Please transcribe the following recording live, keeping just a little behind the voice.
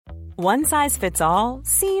One size fits all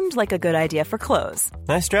seemed like a good idea for clothes.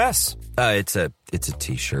 Nice dress. It's a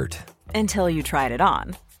t-shirt. Until you tried it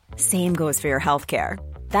on. Same goes for your healthcare.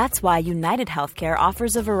 That's why United Healthcare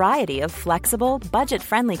offers a variety of flexible,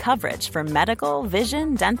 budget-friendly coverage for medical,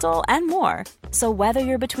 vision, dental, and more. So whether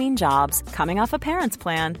you're between jobs, coming off a parent's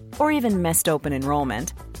plan, or even missed open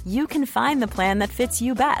enrollment, you can find the plan that fits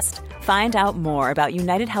you best. Find out more about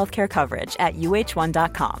United Healthcare coverage at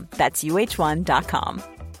uh1.com. That's uh1.com.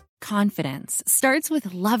 Confidence starts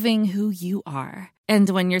with loving who you are. And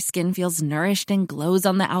when your skin feels nourished and glows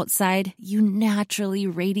on the outside, you naturally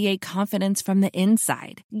radiate confidence from the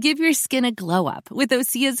inside. Give your skin a glow up with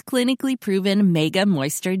Osea's clinically proven Mega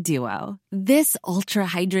Moisture Duo. This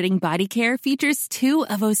ultra-hydrating body care features two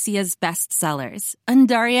of Osea's best sellers,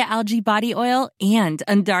 Undaria Algae Body Oil and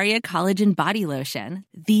Undaria Collagen Body Lotion.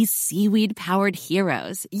 These seaweed-powered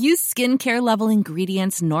heroes use skincare-level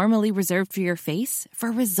ingredients normally reserved for your face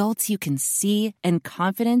for results you can see and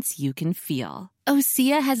confidence you can feel.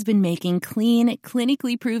 Osea has been making clean,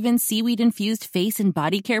 clinically proven seaweed-infused face and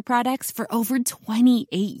body care products for over 28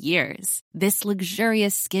 years. This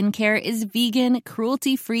luxurious skincare is vegan,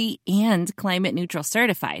 cruelty-free, and climate-neutral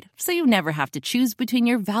certified, so you never have to choose between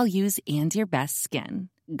your values and your best skin.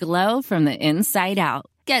 Glow from the inside out.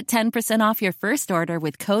 Get 10% off your first order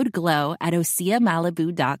with code GLOW at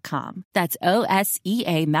OseaMalibu.com. That's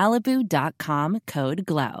OSEA Malibu.com, code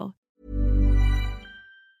GLOW.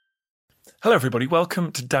 Hello everybody,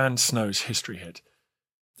 welcome to Dan Snow's History Hit.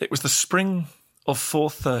 It was the spring of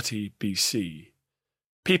 430 BC.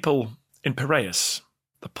 People in Piraeus,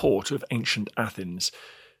 the port of ancient Athens,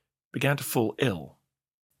 began to fall ill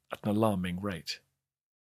at an alarming rate.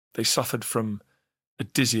 They suffered from a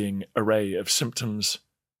dizzying array of symptoms,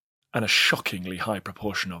 and a shockingly high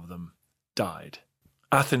proportion of them died.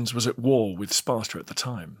 Athens was at war with Sparta at the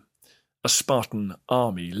time. A Spartan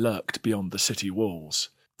army lurked beyond the city walls.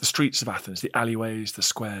 The streets of Athens, the alleyways, the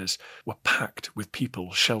squares, were packed with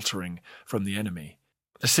people sheltering from the enemy.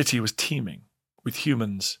 The city was teeming with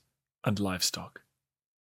humans and livestock.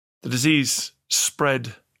 The disease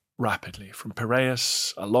spread rapidly from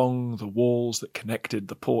Piraeus along the walls that connected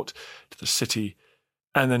the port to the city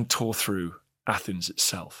and then tore through Athens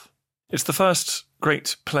itself. It's the first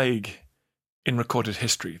great plague in recorded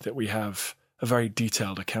history that we have a very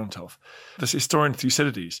detailed account of. The historian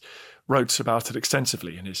Thucydides wrote about it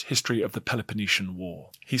extensively in his History of the Peloponnesian War.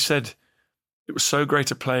 He said it was so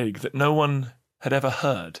great a plague that no one had ever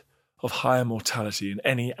heard of higher mortality in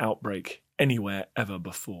any outbreak anywhere ever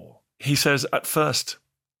before. He says at first,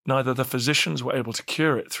 neither the physicians were able to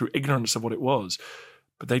cure it through ignorance of what it was,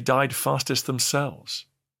 but they died fastest themselves,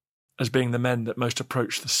 as being the men that most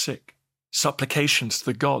approached the sick. Supplications to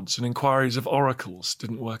the gods and inquiries of oracles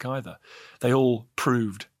didn't work either. They all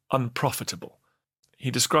proved unprofitable. He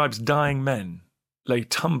describes dying men lay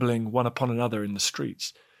tumbling one upon another in the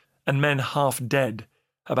streets, and men half dead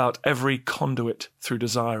about every conduit through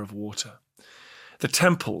desire of water. The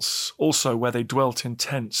temples, also where they dwelt in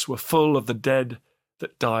tents, were full of the dead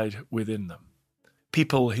that died within them.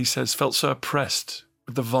 People, he says, felt so oppressed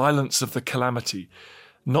with the violence of the calamity.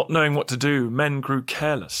 Not knowing what to do, men grew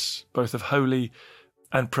careless, both of holy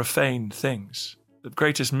and profane things. The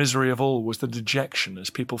greatest misery of all was the dejection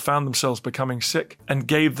as people found themselves becoming sick and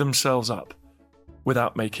gave themselves up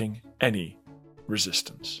without making any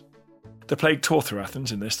resistance. The plague tore through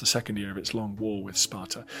Athens in this, the second year of its long war with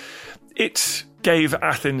Sparta. It gave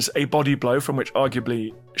Athens a body blow from which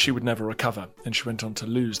arguably she would never recover, and she went on to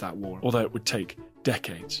lose that war, although it would take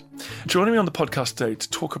decades. Joining me on the podcast today to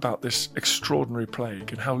talk about this extraordinary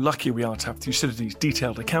plague and how lucky we are to have Thucydides'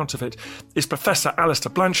 detailed account of it is Professor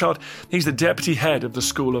Alistair Blanchard. He's the Deputy Head of the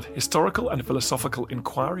School of Historical and Philosophical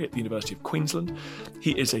Inquiry at the University of Queensland.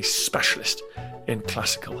 He is a specialist in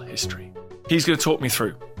classical history. He's going to talk me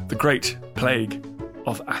through the Great Plague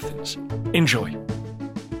of Athens. Enjoy.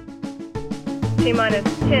 T-minus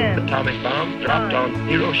 10. Atomic bomb dropped on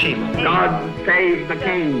Hiroshima. God save the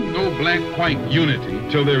king. No black-white unity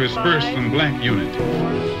till there is first and black unity.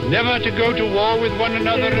 Never to go to war with one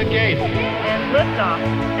another again. And liftoff.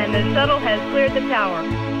 And the shuttle has cleared the tower.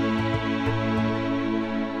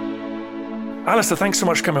 Alistair, thanks so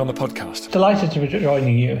much for coming on the podcast. Delighted to be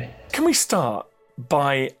joining you. Can we start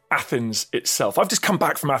by Athens itself? I've just come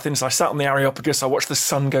back from Athens. I sat on the Areopagus. I watched the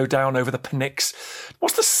sun go down over the Pnyx.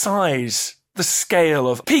 What's the size, the scale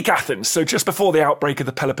of peak Athens, so just before the outbreak of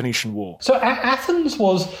the Peloponnesian War? So Athens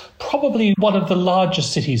was probably one of the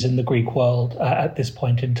largest cities in the Greek world at this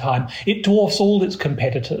point in time. It dwarfs all its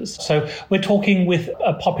competitors. So we're talking with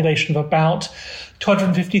a population of about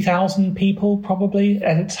 250,000 people probably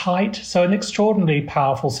at its height. So an extraordinarily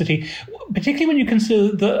powerful city, particularly when you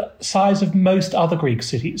consider the size of most other Greek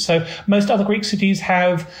cities. So most other Greek cities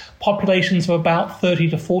have populations of about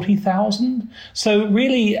 30 to 40,000. So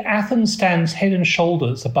really, Athens stands head and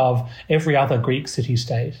shoulders above every other Greek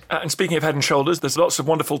city-state. And speaking of head and shoulders, there's lots of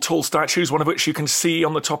wonderful tall statues, one of which you can see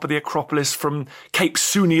on the top of the Acropolis from Cape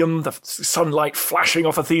Sunium, the sunlight flashing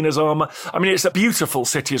off Athena's armour. I mean, it's a beautiful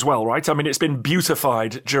city as well, right? I mean, it's been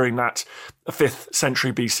beautified during that 5th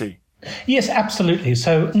century BC. Yes, absolutely.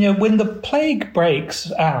 So, when the plague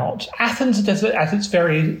breaks out, Athens is at its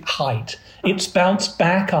very height. It's bounced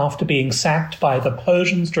back after being sacked by the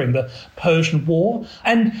Persians during the Persian War.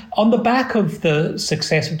 And on the back of the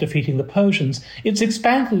success of defeating the Persians, it's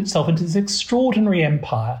expanded itself into this extraordinary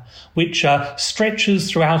empire, which stretches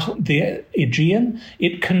throughout the Aegean.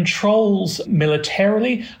 It controls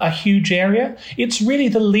militarily a huge area. It's really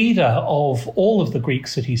the leader of all of the Greek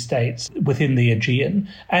city-states within the Aegean.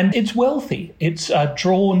 And it's wealthy. It's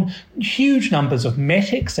drawn huge numbers of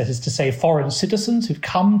metics, that is to say foreign citizens who've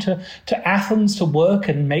come to Athens to work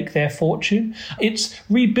and make their fortune. It's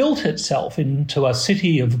rebuilt itself into a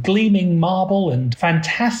city of gleaming marble and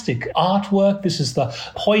fantastic artwork. This is the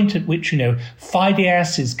point at which,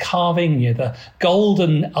 Phidias is carving the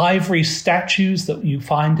golden ivory statues that you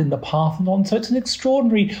find in the Parthenon. So it's an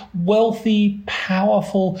extraordinary, wealthy,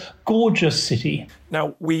 powerful, gorgeous city.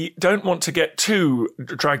 Now, we don't want to get too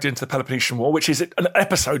dragged into the Peloponnesian War, which is an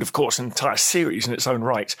episode, of course, an entire series in its own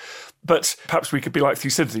right. But perhaps we could be like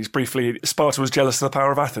Thucydides briefly. Sparta was jealous of the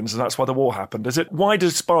power of Athens, and that's why the war happened. Why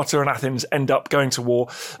did Sparta and Athens end up going to war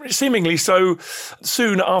seemingly so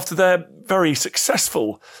soon after their very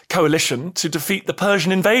successful coalition to defeat the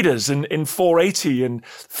Persian invaders in 480 and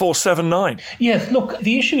 479? Yes, look,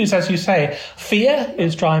 the issue is, as you say, fear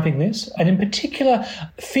is driving this, and in particular,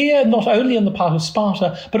 fear not only on the part of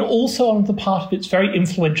Sparta, but also on the part of its very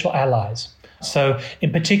influential allies. So,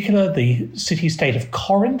 in particular, the city-state of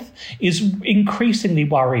Corinth is increasingly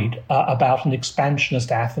worried about an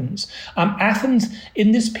expansionist Athens. Athens,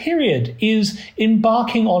 in this period, is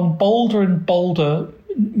embarking on bolder and bolder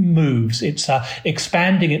moves. It's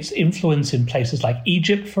expanding its influence in places like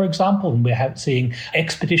Egypt, for example, and we're seeing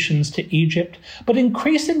expeditions to Egypt. But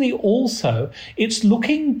increasingly also, it's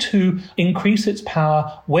looking to increase its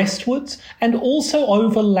power westwards and also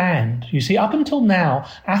over land. You see, up until now,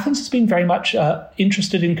 Athens has been very much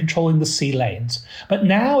interested in controlling the sea lanes. But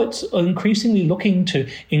now it's increasingly looking to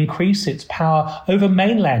increase its power over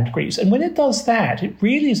mainland Greece. And when it does that, it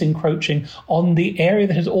really is encroaching on the area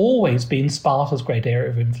that has always been Sparta's great area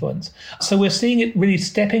of influence. So we're seeing it really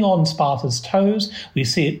stepping on Sparta's toes. We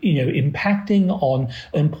see it, impacting on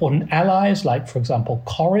important allies like, for example,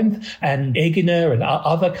 Corinth and Aegina and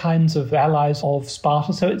other kinds of allies of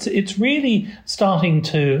Sparta. So it's really starting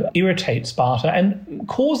to irritate Sparta and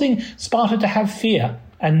causing Sparta to have fear.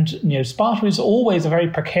 And, Sparta is always a very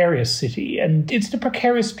precarious city, and it's a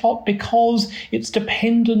precarious plot because it's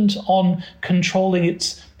dependent on controlling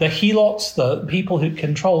the helots, the people who it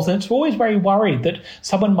controls. And it's always very worried that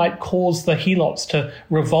someone might cause the helots to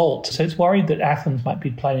revolt. So it's worried that Athens might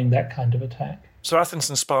be planning that kind of attack. So Athens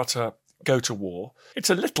and Sparta go to war.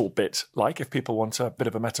 It's a little bit like, if people want a bit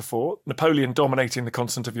of a metaphor, Napoleon dominating the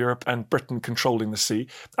continent of Europe and Britain controlling the sea.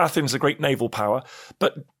 Athens, a great naval power,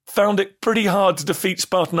 but found it pretty hard to defeat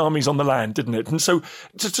Spartan armies on the land, didn't it? And so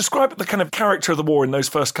just describe the kind of character of the war in those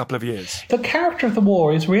first couple of years. The character of the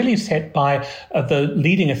war is really set by the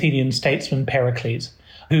leading Athenian statesman Pericles,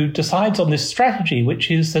 who decides on this strategy,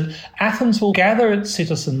 which is that Athens will gather its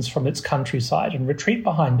citizens from its countryside and retreat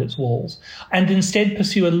behind its walls, and instead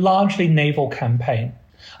pursue a largely naval campaign.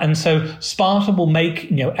 And so Sparta will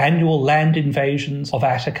make, annual land invasions of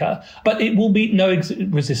Attica, but it will meet no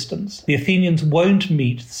resistance. The Athenians won't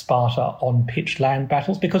meet Sparta on pitched land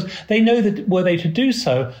battles because they know that were they to do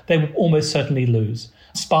so, they would almost certainly lose.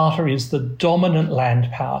 Sparta is the dominant land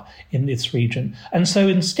power in this region. And so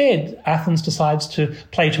instead, Athens decides to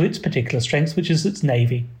play to its particular strengths, which is its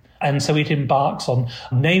navy. And so it embarks on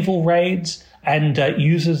naval raids and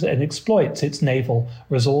uses and exploits its naval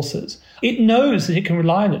resources. It knows that it can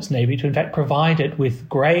rely on its navy to, in fact, provide it with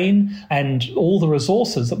grain and all the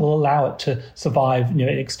resources that will allow it to survive, an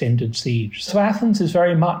extended siege. So Athens is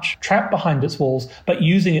very much trapped behind its walls, but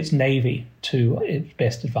using its navy to its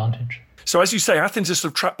best advantage. So as you say, Athens is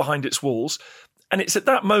sort of trapped behind its walls. And it's at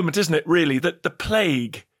that moment, isn't it, really, that the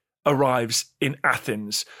plague arrives in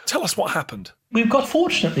Athens. Tell us what happened. We've got,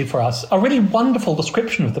 fortunately for us, a really wonderful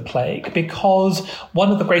description of the plague, because one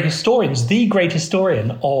of the great historians, the great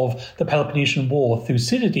historian of the Peloponnesian War,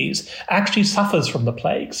 Thucydides, actually suffers from the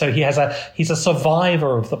plague. So he's a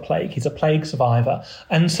survivor of the plague. He's a plague survivor.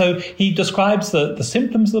 And so he describes the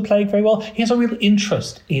symptoms of the plague very well. He has a real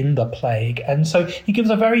interest in the plague. And so he gives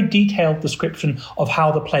a very detailed description of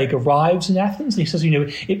how the plague arrives in Athens. And he says,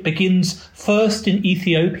 it begins first in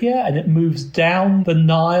Ethiopia and it moves down the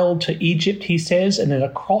Nile to Egypt, he says, and then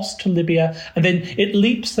across to Libya, and then it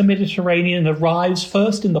leaps the Mediterranean and arrives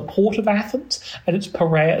first in the port of Athens, and it's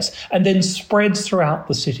Piraeus, and then spreads throughout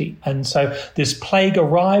the city. And so this plague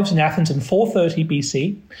arrives in Athens in 430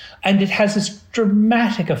 BC, and it has this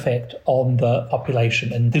dramatic effect on the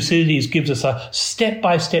population. And Thucydides gives us a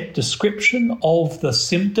step-by-step description of the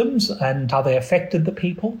symptoms and how they affected the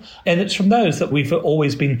people. And it's from those that we've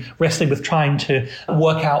always been wrestling with trying to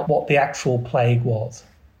work out what the actual plague was.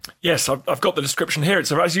 Yes, I've got the description here.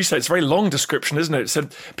 As you say, it's a very long description, isn't it? It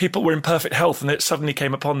said people were in perfect health and it suddenly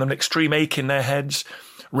came upon them an extreme ache in their heads,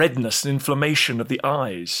 redness and inflammation of the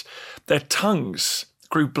eyes. Their tongues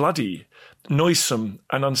grew bloody, noisome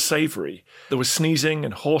and unsavoury. There was sneezing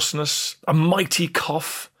and hoarseness, a mighty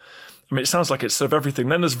cough. I mean, it sounds like it's sort of everything.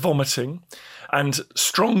 Then there's vomiting and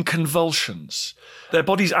strong convulsions. Their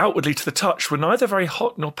bodies outwardly to the touch were neither very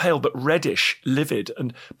hot nor pale, but reddish, livid,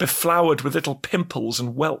 and beflowered with little pimples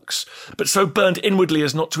and whelks, but so burned inwardly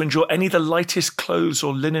as not to endure any the lightest clothes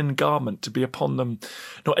or linen garment to be upon them,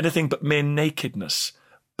 nor anything but mere nakedness,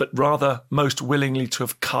 but rather most willingly to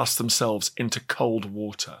have cast themselves into cold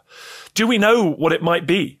water. Do we know what it might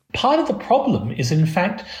be? Part of the problem is, in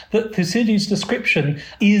fact, that Thucydides' description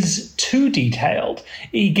is too detailed.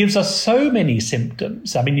 He gives us so many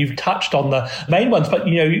symptoms. I mean, you've touched on the main ones, but,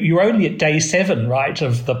 you're only at day 7, right,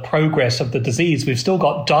 of the progress of the disease. We've still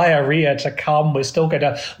got diarrhea to come. We're still going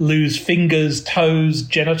to lose fingers, toes,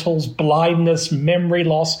 genitals, blindness, memory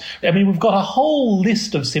loss. I mean, we've got a whole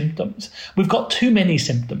list of symptoms. We've got too many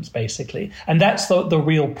symptoms, basically. And that's the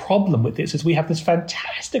real problem with this, is we have this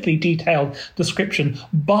fantastically detailed description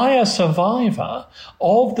by a survivor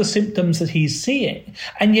of the symptoms that he's seeing.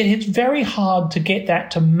 And yet it's very hard to get that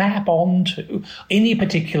to map onto any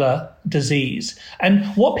particular disease. And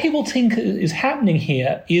what people think is happening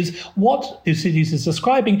here is what Thucydides is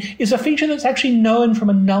describing is a feature that's actually known from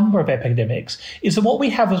a number of epidemics, is that what we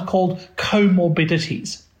have is called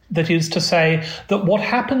comorbidities. That is to say that what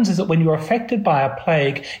happens is that when you're affected by a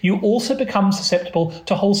plague, you also become susceptible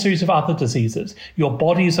to a whole series of other diseases. Your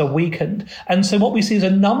bodies are weakened. And so what we see is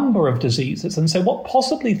a number of diseases. And so what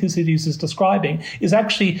possibly Thucydides is describing is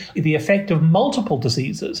actually the effect of multiple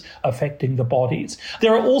diseases affecting the bodies.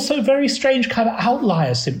 There are also very strange kind of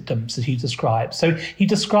outlier symptoms that he describes. So he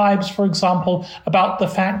describes, for example, about the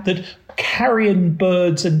fact that carrion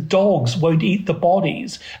birds and dogs won't eat the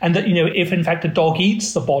bodies, and that, if in fact a dog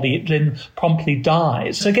eats the body, it then promptly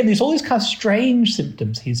dies. So again, there's all these kind of strange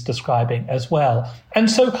symptoms he's describing as well.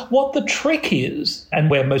 And so what the trick is, and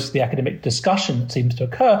where most of the academic discussion seems to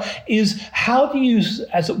occur, is how do you,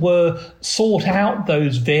 as it were, sort out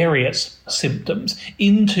those various symptoms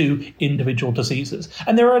into individual diseases?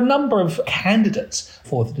 And there are a number of candidates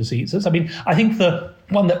for the diseases. I mean, I think the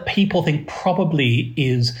one that people think probably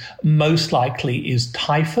is most likely is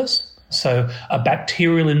typhus. So a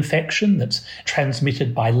bacterial infection that's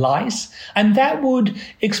transmitted by lice. And that would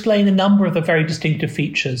explain a number of the very distinctive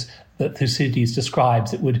features that Thucydides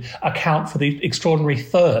describes. It would account for the extraordinary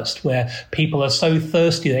thirst, where people are so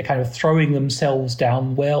thirsty they're kind of throwing themselves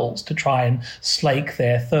down wells to try and slake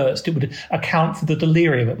their thirst. It would account for the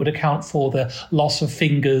delirium. It would account for the loss of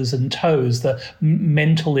fingers and toes, the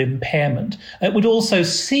mental impairment. It would also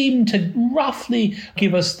seem to roughly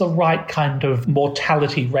give us the right kind of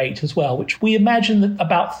mortality rate as well, which we imagine that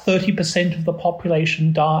about 30% of the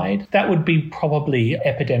population died. That would be probably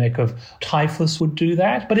epidemic of typhus would do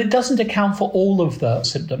that, but it doesn't account for all of the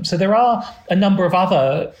symptoms. So there are a number of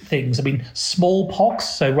other things. I mean, smallpox,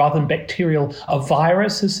 so rather than bacterial, a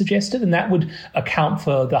virus is suggested, and that would account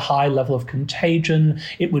for the high level of contagion.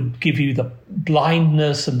 It would give you the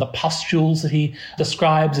blindness and the pustules that he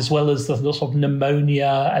describes, as well as the sort of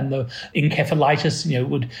pneumonia and the encephalitis,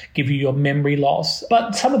 would give you your memory loss.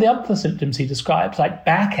 But some of the other symptoms he describes, like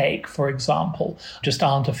backache, for example, just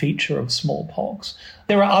aren't a feature of smallpox.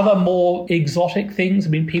 There are other more exotic things. I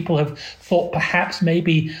mean, people have thought perhaps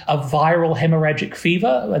maybe a viral hemorrhagic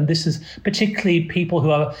fever, and this is particularly people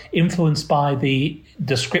who are influenced by the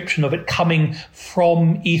description of it coming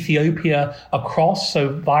from Ethiopia across, so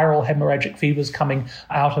viral hemorrhagic fevers coming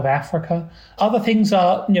out of Africa. Other things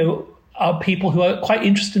are, are people who are quite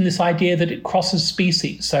interested in this idea that it crosses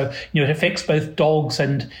species. So, it affects both dogs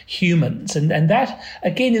and humans. And that,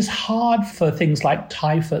 again, is hard for things like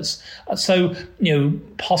typhus. So,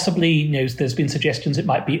 possibly, there's been suggestions it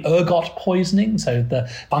might be ergot poisoning. So the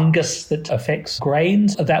fungus that affects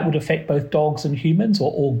grains, that would affect both dogs and humans,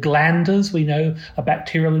 or glanders, we know, a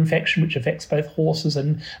bacterial infection which affects both horses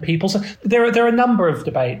and people. So there are a number of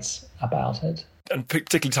debates about it. And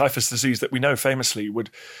particularly typhus disease that we know famously would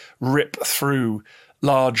rip through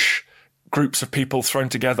large groups of people thrown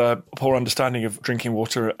together, poor understanding of drinking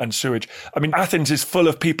water and sewage. I mean, Athens is full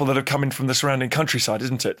of people that have come in from the surrounding countryside,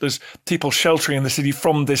 isn't it? There's people sheltering in the city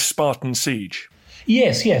from this Spartan siege.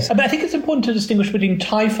 Yes. I think it's important to distinguish between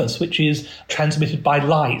typhus, which is transmitted by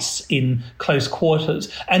lice in close quarters,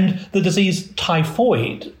 and the disease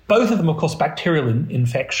typhoid. Both of them, of course, bacterial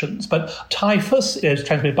infections, but typhus is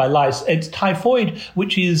transmitted by lice. It's typhoid,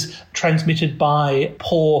 which is transmitted by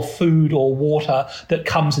poor food or water that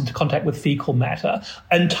comes into contact with fecal matter.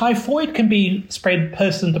 And typhoid can be spread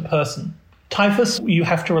person to person. Typhus, you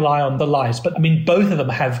have to rely on the lice, but both of them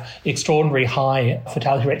have extraordinary high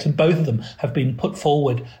fatality rates, and both of them have been put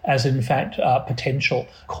forward as, in fact, potential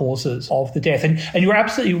causes of the death. And you're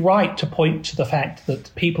absolutely right to point to the fact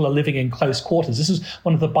that people are living in close quarters. This is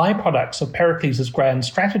one of the byproducts of Pericles' grand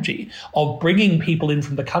strategy of bringing people in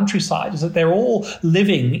from the countryside, is that they're all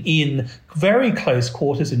living in very close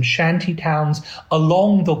quarters in shanty towns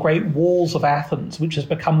along the great walls of Athens, which has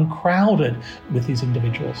become crowded with these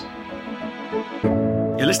individuals.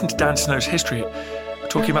 You're listening to Dan Snow's History. We're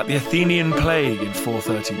talking about the Athenian plague in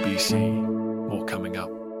 430 BC. More coming up.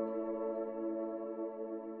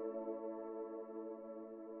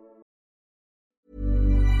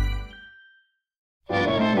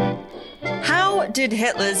 How did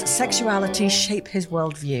Hitler's sexuality shape his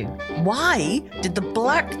worldview? Why did the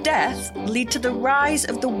Black Death lead to the rise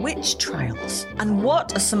of the witch trials? And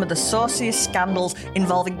what are some of the sauciest scandals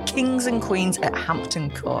involving kings and queens at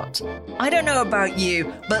Hampton Court? I don't know about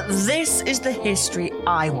you, but this is the history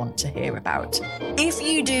I want to hear about. If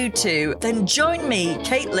you do too, then join me,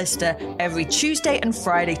 Kate Lister, every Tuesday and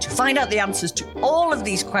Friday to find out the answers to all of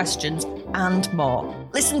these questions and more.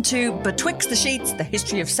 Listen to Betwixt the Sheets, the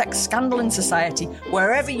history of sex, scandal and society,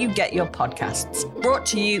 wherever you get your podcasts. Brought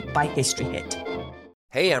to you by History Hit.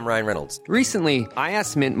 Hey, I'm Ryan Reynolds. Recently, I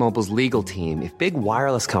asked Mint Mobile's legal team if big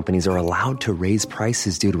wireless companies are allowed to raise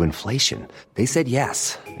prices due to inflation. They said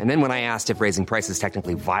yes. And then when I asked if raising prices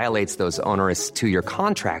technically violates those onerous two-year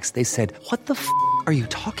contracts, they said, "What the f*** are you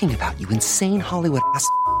talking about, you insane Hollywood ass?"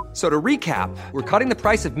 So to recap, we're cutting the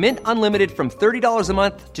price of Mint Unlimited from $30 a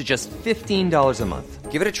month to just $15 a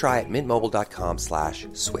month. Give it a try at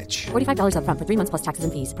mintmobile.com/switch. $45 up front for 3 months plus taxes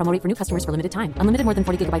and fees. Promo rate for new customers for limited time. Unlimited more than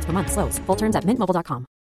 40 gigabytes per month. Slows full terms at mintmobile.com.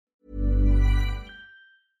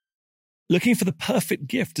 Looking for the perfect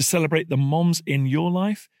gift to celebrate the moms in your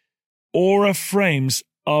life? Aura frames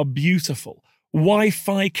are beautiful,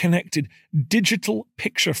 Wi-Fi connected digital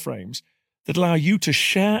picture frames that allow you to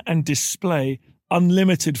share and display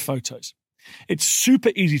unlimited photos. It's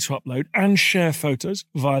super easy to upload and share photos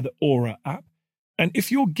via the Aura app. And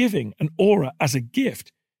if you're giving an Aura as a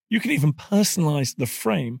gift, you can even personalize the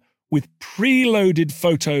frame with preloaded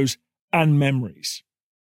photos and memories.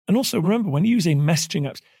 And also remember, when using messaging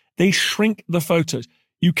apps, they shrink the photos.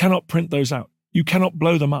 You cannot print those out. You cannot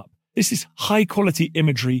blow them up. This is high quality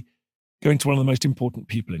imagery going to one of the most important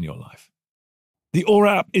people in your life. The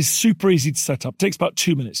Aura app is super easy to set up. It takes about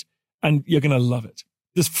 2 minutes. And you're going to love it.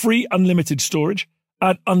 There's free unlimited storage,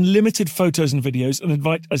 add unlimited photos and videos, and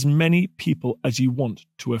invite as many people as you want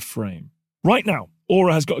to a frame. Right now,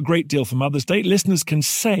 Aura has got a great deal for Mother's Day. Listeners can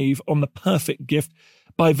save on the perfect gift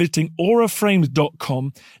by visiting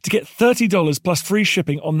auraframes.com to get $30 plus free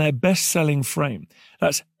shipping on their best-selling frame.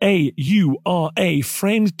 That's AURA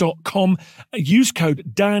frames.com. Use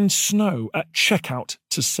code DANSNOW at checkout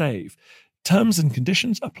to save. Terms and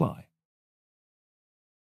conditions apply.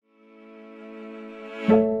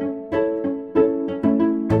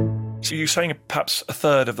 So you're saying perhaps a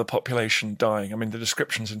third of the population dying. I mean, the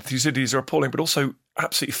descriptions in Thucydides are appalling, but also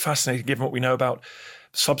absolutely fascinating given what we know about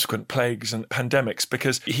subsequent plagues and pandemics,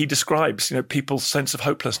 because he describes, people's sense of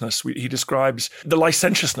hopelessness. He describes the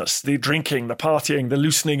licentiousness, the drinking, the partying, the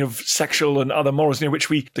loosening of sexual and other morals, which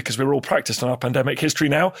because we're all practiced in our pandemic history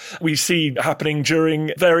now, we see happening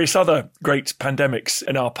during various other great pandemics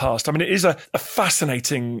in our past. I mean, it is a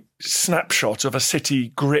fascinating snapshot of a city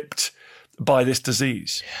gripped by this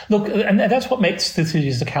disease. Look, and that's what makes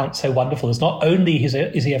Thucydides' account so wonderful. Is not only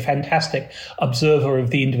is he a fantastic observer of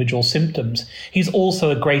the individual symptoms, he's also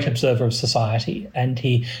a great observer of society, and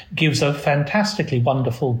he gives a fantastically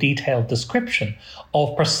wonderful, detailed description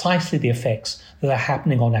of precisely the effects that are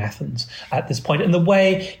happening on Athens at this point, and the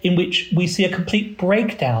way in which we see a complete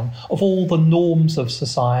breakdown of all the norms of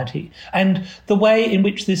society, and the way in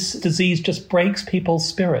which this disease just breaks people's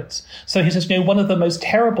spirits. So he says, one of the most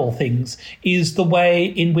terrible things is the way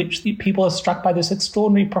in which people are struck by this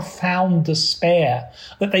extraordinary, profound despair,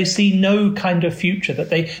 that they see no kind of future, that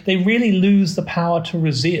they really lose the power to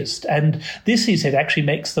resist. And this, he said, actually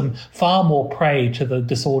makes them far more prey to the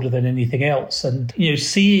disorder than anything else. And,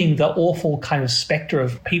 seeing the awful kind of spectre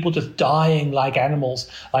of people just dying like animals,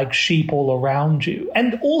 like sheep all around you.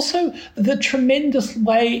 And also the tremendous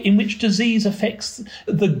way in which disease affects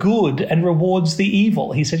the good and rewards the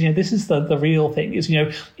evil. He said, this is the real thing is,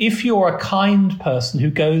 if you're a kind person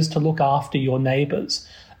who goes to look after your neighbours,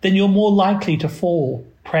 then you're more likely to fall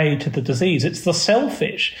prey to the disease. It's the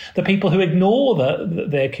selfish, the people who ignore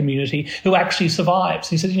their community, who actually survives.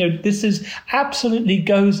 He says, this is absolutely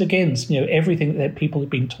goes against, everything that people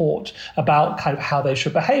have been taught about kind of how they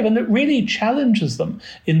should behave. And it really challenges them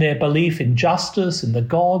in their belief in justice, in the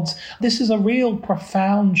gods. This is a real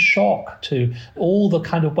profound shock to all the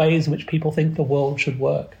kind of ways in which people think the world should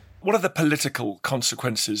work. What are the political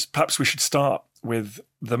consequences? Perhaps we should start with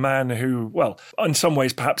the man who, well, in some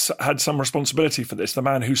ways perhaps had some responsibility for this, the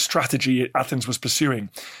man whose strategy Athens was pursuing.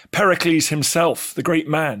 Pericles himself, the great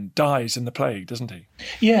man, dies in the plague, doesn't he?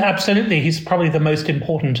 Yeah, absolutely. He's probably the most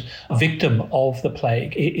important victim of the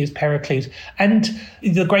plague, is Pericles. And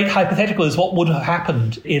the great hypothetical is what would have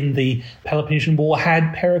happened in the Peloponnesian War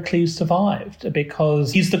had Pericles survived,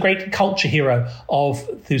 because he's the great culture hero of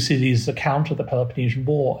Thucydides' account of the Peloponnesian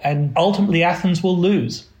War. And ultimately Athens will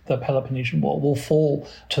lose. The Peloponnesian War will fall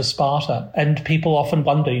to Sparta. And people often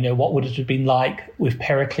wonder, what would it have been like if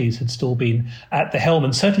Pericles had still been at the helm?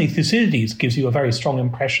 And certainly Thucydides gives you a very strong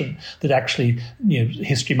impression that actually,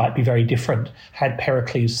 history might be very different had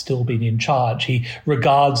Pericles still been in charge. He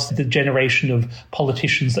regards the generation of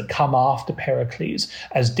politicians that come after Pericles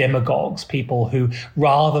as demagogues, people who,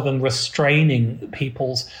 rather than restraining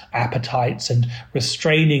people's appetites and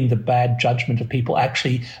restraining the bad judgment of people,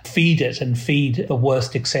 actually feed it and feed the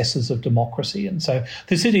worst excesses of democracy. And so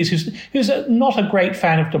Thucydides, who's not a great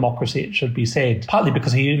fan of democracy, it should be said, partly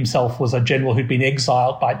because he himself was a general who'd been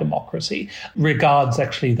exiled by democracy, regards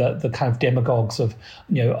actually the kind of demagogues of,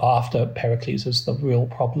 after Pericles as the real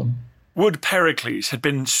problem. Would Pericles had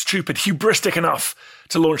been stupid, hubristic enough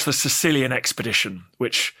to launch the Sicilian expedition,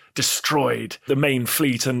 which destroyed the main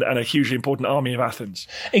fleet and a hugely important army of Athens?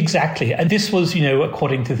 Exactly. And this was,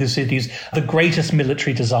 according to Thucydides, the greatest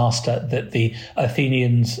military disaster that the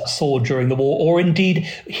Athenians saw during the war, or indeed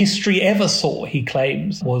history ever saw, he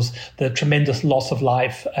claims, was the tremendous loss of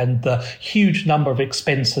life and the huge number of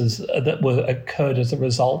expenses that occurred as a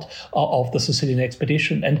result of the Sicilian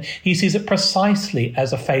expedition. And he sees it precisely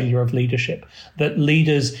as a failure of leadership, that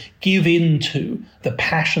leaders give in to the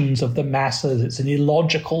passions of the masses. It's an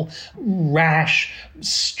illogical, rash,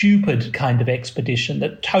 stupid kind of expedition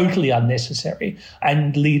that totally unnecessary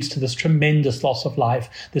and leads to this tremendous loss of life,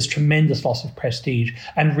 this tremendous loss of prestige,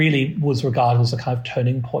 and really was regarded as a kind of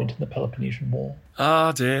turning point in the Peloponnesian War.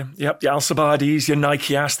 Ah, dear. Yep, your Alcibiades, your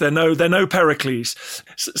Nicias, they're no Pericles.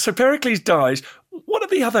 So Pericles dies. What are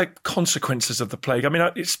the other consequences of the plague? I mean,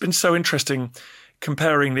 it's been so interesting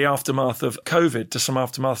comparing the aftermath of COVID to some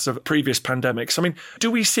aftermaths of previous pandemics. I mean,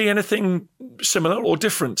 do we see anything similar or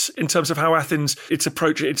different in terms of how Athens, its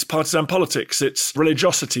approach, its partisan politics, its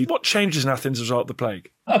religiosity? What changes in Athens as a result of the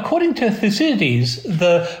plague? According to Thucydides,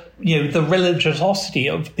 the religiosity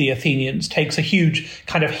of the Athenians takes a huge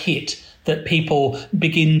kind of hit, that people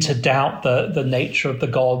begin to doubt the nature of the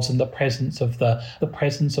gods and the presence of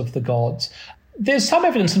the gods. There's some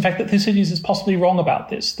evidence, in fact, that Thucydides is possibly wrong about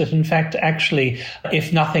this, that in fact, actually,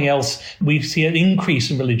 if nothing else, we see an increase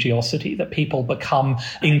in religiosity, that people become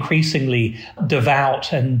increasingly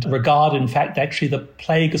devout and regard, in fact, actually the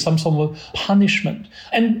plague as some sort of punishment.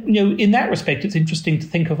 And, in that respect, it's interesting to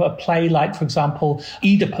think of a play like, for example,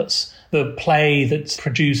 Oedipus, the play that's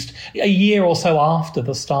produced a year or so after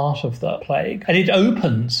the start of the plague. And it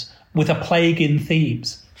opens with a plague in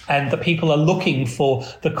Thebes. And the people are looking for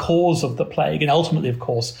the cause of the plague. And ultimately, of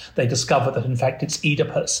course, they discover that, in fact, it's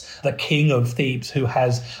Oedipus, the king of Thebes, who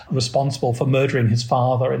has responsible for murdering his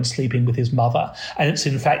father and sleeping with his mother. And it's,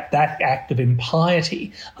 in fact, that act of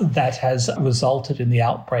impiety that has resulted in the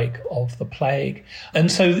outbreak of the plague.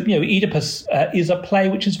 And so, Oedipus is a play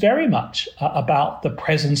which is very much about the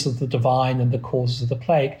presence of the divine and the causes of the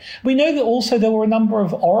plague. We know that also there were a number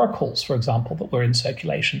of oracles, for example, that were in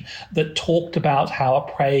circulation that talked about how a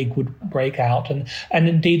plague would break out. And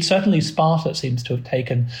indeed, certainly Sparta seems to have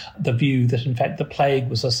taken the view that, in fact, the plague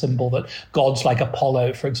was a symbol that gods like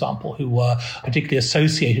Apollo, for example, who were particularly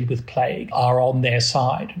associated with plague, are on their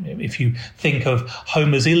side. If you think of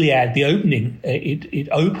Homer's Iliad, the opening, it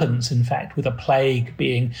opens, in fact, with a plague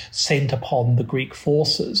being sent upon the Greek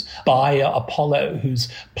forces by Apollo, whose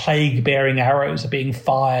plague-bearing arrows are being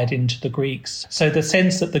fired into the Greeks. So the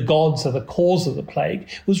sense that the gods are the cause of the plague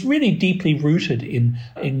was really deeply rooted in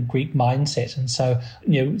Greek mindset. And so,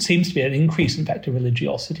 it seems to be an increase, in fact, of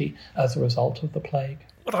religiosity as a result of the plague.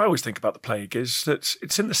 What I always think about the plague is that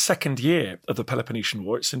it's in the second year of the Peloponnesian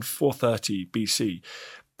War. It's in 430 BC.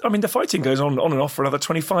 I mean, the fighting goes on and off for another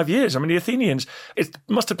 25 years. I mean, the Athenians, it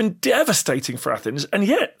must have been devastating for Athens, and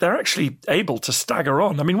yet they're actually able to stagger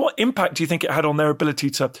on. I mean, what impact do you think it had on their ability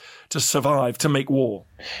to survive, to make war?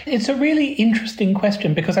 It's a really interesting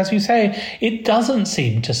question because, as you say, it doesn't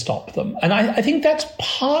seem to stop them. And I think that's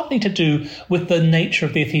partly to do with the nature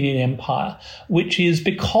of the Athenian Empire, which is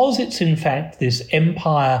because it's, in fact, this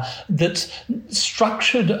empire that's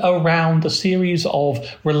structured around a series of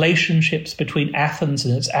relationships between Athens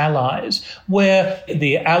and its allies, where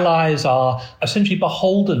the allies are essentially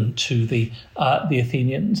beholden to the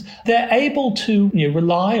Athenians. They're able to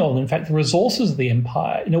rely on, in fact, the resources of the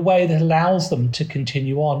empire in a way that allows them to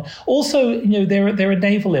continue on. Also, they're a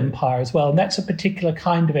naval empire as well, and that's a particular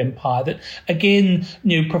kind of empire that, again,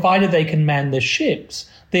 provided they can man the ships,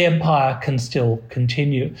 the empire can still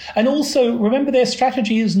continue. And also, remember, their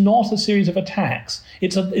strategy is not a series of attacks.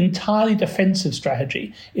 It's an entirely defensive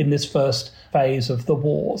strategy in this first phase of the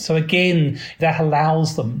war. So again, that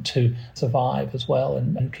allows them to survive as well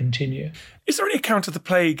and continue. Is there any account of the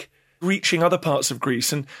plague reaching other parts of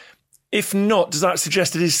Greece? And if not, does that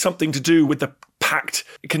suggest it is something to do with the packed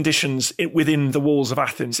conditions within the walls of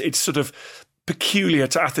Athens? It's sort of peculiar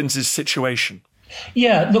to Athens' situation.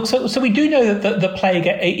 Yeah, look, so we do know that the plague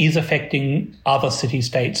is affecting other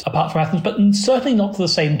city-states apart from Athens, but certainly not to the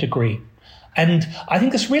same degree. And I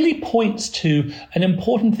think this really points to an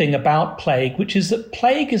important thing about plague, which is that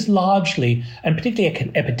plague is largely, and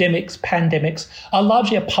particularly epidemics, pandemics, are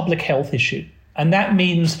largely a public health issue. And that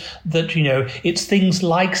means that, it's things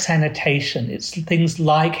like sanitation, it's things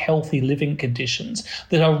like healthy living conditions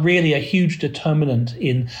that are really a huge determinant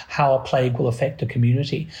in how a plague will affect a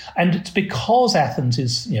community. And it's because Athens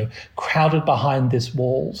is, crowded behind these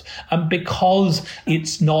walls, and because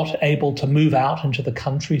it's not able to move out into the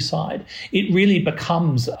countryside, it really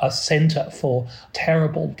becomes a centre for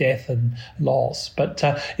terrible death and loss. But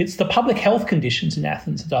it's the public health conditions in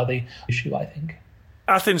Athens that are the issue, I think.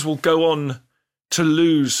 Athens will go on to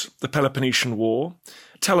lose the Peloponnesian War.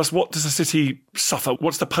 Tell us, what does the city suffer?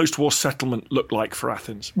 What's the post-war settlement look like for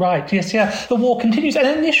Athens? Right, yes, yeah. The war continues. And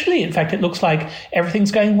initially, in fact, it looks like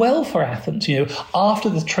everything's going well for Athens. After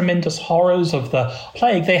the tremendous horrors of the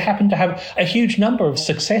plague, they happen to have a huge number of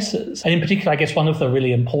successes. And in particular, I guess one of the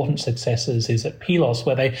really important successes is at Pylos,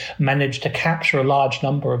 where they managed to capture a large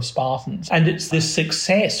number of Spartans. And it's this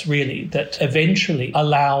success, really, that eventually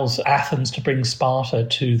allows Athens to bring Sparta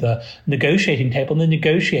to the negotiating table and then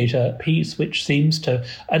negotiate a peace which seems to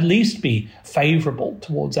at least be favourable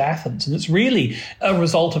towards Athens. And it's really a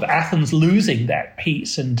result of Athens losing that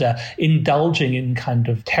peace and indulging in kind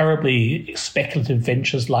of terribly speculative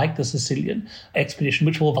ventures like the Sicilian expedition,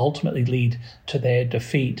 which will ultimately lead to their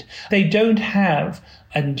defeat. They don't have,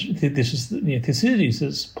 and this is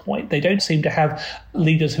Thucydides' point, they don't seem to have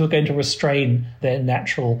leaders who are going to restrain their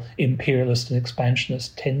natural imperialist and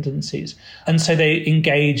expansionist tendencies. And so they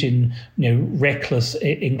engage in reckless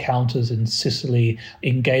encounters in Sicily,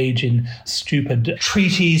 engage in stupid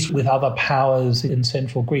treaties with other powers in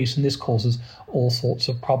central Greece, and this causes all sorts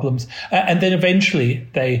of problems. And then eventually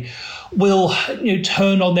they will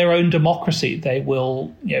turn on their own democracy. They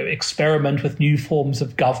will experiment with new forms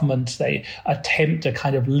of government. They attempt a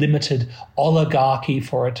kind of limited oligarchy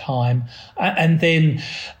for a time. And then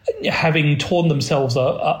having torn themselves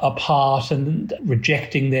apart and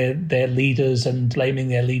rejecting their leaders and blaming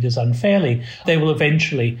their leaders unfairly, they will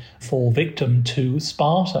eventually fall victim to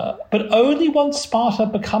Sparta. But only once Sparta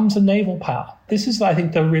becomes a naval power. This is, I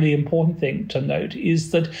think, the really important thing to note,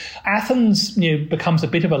 is that Athens becomes a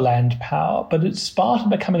bit of a land power, but it's Sparta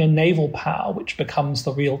becoming a naval power which becomes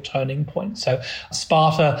the real turning point. So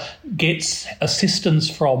Sparta gets assistance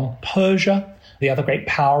from Persia, the other great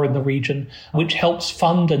power in the region, which helps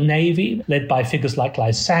fund a navy led by figures like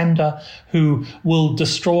Lysander, who will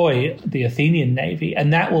destroy the Athenian navy,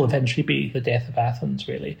 and that will eventually be the death of Athens,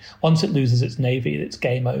 really. Once it loses its navy, it's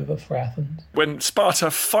game over for Athens. When Sparta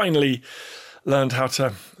finally learned how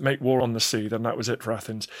to make war on the sea, then that was it for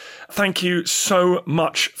Athens. Thank you so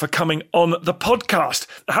much for coming on the podcast.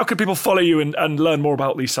 How can people follow you and learn more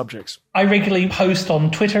about these subjects? I regularly post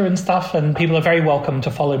on Twitter and stuff, and people are very welcome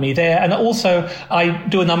to follow me there. And also, I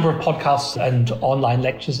do a number of podcasts and online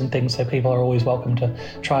lectures and things, so people are always welcome to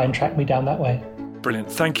try and track me down that way.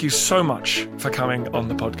 Brilliant. Thank you so much for coming on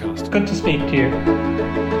the podcast. Good to speak to you.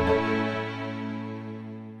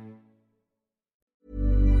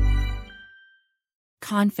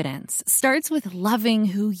 Confidence starts with loving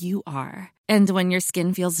who you are. And when your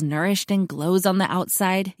skin feels nourished and glows on the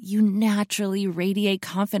outside, you naturally radiate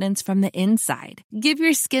confidence from the inside. Give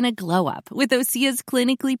your skin a glow up with Osea's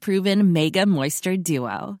clinically proven Mega Moisture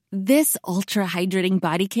Duo. This ultra-hydrating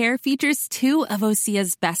body care features 2 of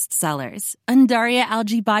Osea's best sellers, Undaria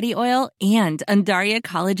Algae Body Oil and Undaria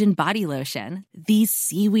Collagen Body Lotion. These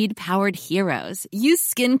seaweed-powered heroes use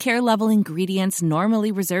skincare-level ingredients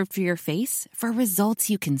normally reserved for your face for results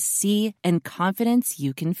you can see and confidence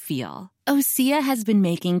you can feel. Osea has been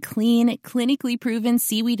making clean, clinically proven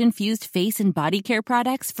seaweed-infused face and body care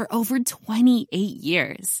products for over 28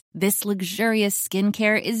 years. This luxurious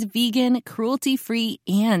skincare is vegan, cruelty-free,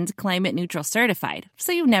 and climate-neutral certified,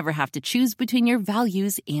 so you never have to choose between your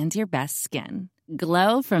values and your best skin.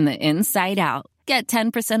 Glow from the inside out. Get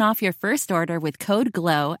 10% off your first order with code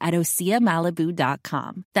GLOW at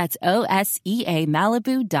OseaMalibu.com. That's OSEA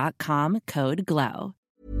Malibu.com, code GLOW.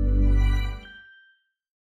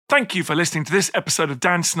 Thank you for listening to this episode of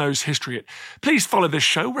Dan Snow's History Hit. Please follow this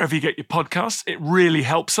show wherever you get your podcasts. It really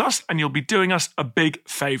helps us, and you'll be doing us a big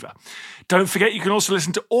favour. Don't forget, you can also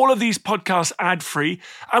listen to all of these podcasts ad-free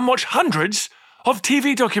and watch hundreds of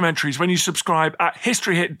TV documentaries when you subscribe at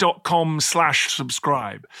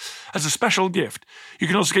historyhit.com/subscribe. As a special gift, you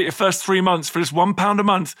can also get your first 3 months for just £1 a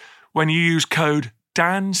month when you use code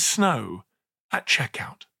DANSNOW at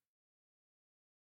checkout.